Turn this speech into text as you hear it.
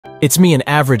It's me, an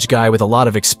average guy with a lot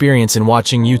of experience in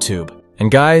watching YouTube.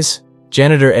 And guys,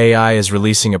 Janitor.ai is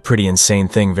releasing a pretty insane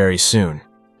thing very soon.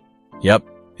 Yep,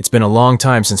 it's been a long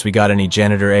time since we got any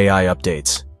Janitor.ai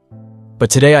updates. But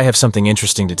today I have something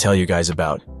interesting to tell you guys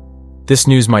about. This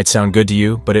news might sound good to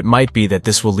you, but it might be that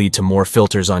this will lead to more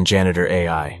filters on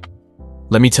Janitor.ai.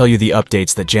 Let me tell you the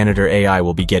updates that Janitor.ai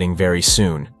will be getting very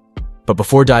soon. But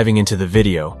before diving into the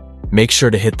video, make sure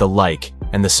to hit the like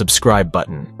and the subscribe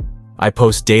button. I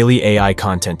post daily AI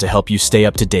content to help you stay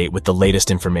up to date with the latest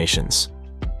informations.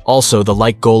 Also, the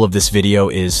like goal of this video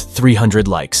is 300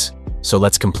 likes, so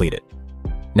let's complete it.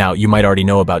 Now, you might already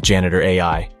know about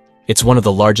Janitor.ai. It's one of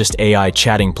the largest AI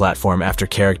chatting platform after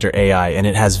Character.ai, and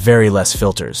it has very less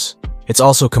filters. It's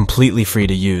also completely free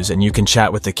to use, and you can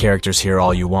chat with the characters here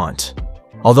all you want.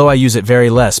 Although I use it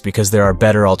very less because there are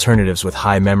better alternatives with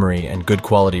high memory and good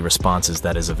quality responses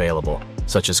that is available,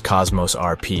 such as Cosmos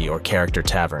RP or Character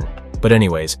Tavern. But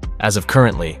anyways, as of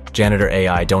currently,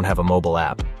 Janitor.ai don't have a mobile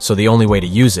app, so the only way to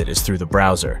use it is through the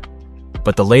browser.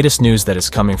 But the latest news that is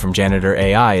coming from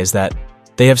Janitor.ai is that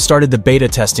they have started the beta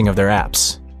testing of their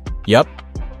apps. Yup.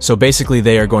 So basically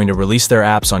they are going to release their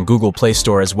apps on Google Play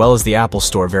Store as well as the Apple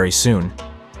Store very soon.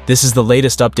 This is the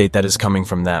latest update that is coming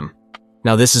from them.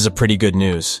 Now this is a pretty good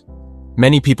news.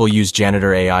 Many people use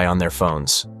Janitor.ai on their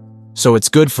phones. So it's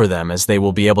good for them as they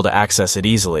will be able to access it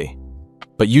easily.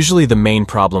 But usually the main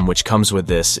problem which comes with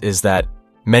this is that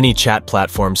many chat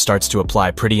platforms starts to apply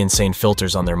pretty insane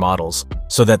filters on their models,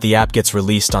 so that the app gets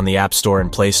released on the App Store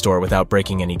and Play Store without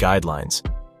breaking any guidelines.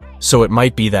 So it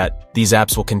might be that these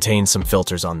apps will contain some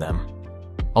filters on them.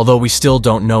 Although we still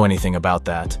don't know anything about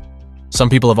that. Some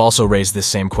people have also raised this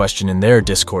same question in their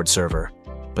Discord server,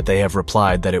 but they have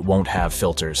replied that it won't have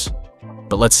filters.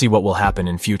 But let's see what will happen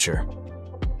in future.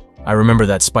 I remember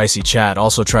that Spicy Chat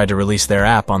also tried to release their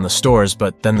app on the stores,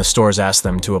 but then the stores asked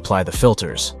them to apply the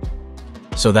filters.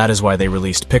 So that is why they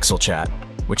released Pixel Chat,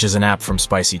 which is an app from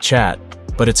Spicy Chat,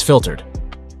 but it's filtered.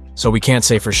 So we can't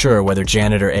say for sure whether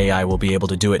Janitor.ai will be able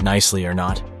to do it nicely or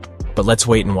not, but let's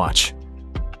wait and watch.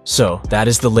 So, that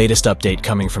is the latest update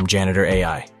coming from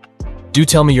Janitor.ai. Do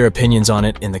tell me your opinions on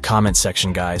it in the comments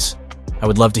section, guys. I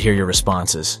would love to hear your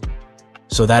responses.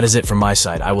 So that is it from my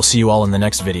side. I will see you all in the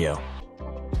next video.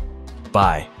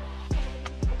 Bye.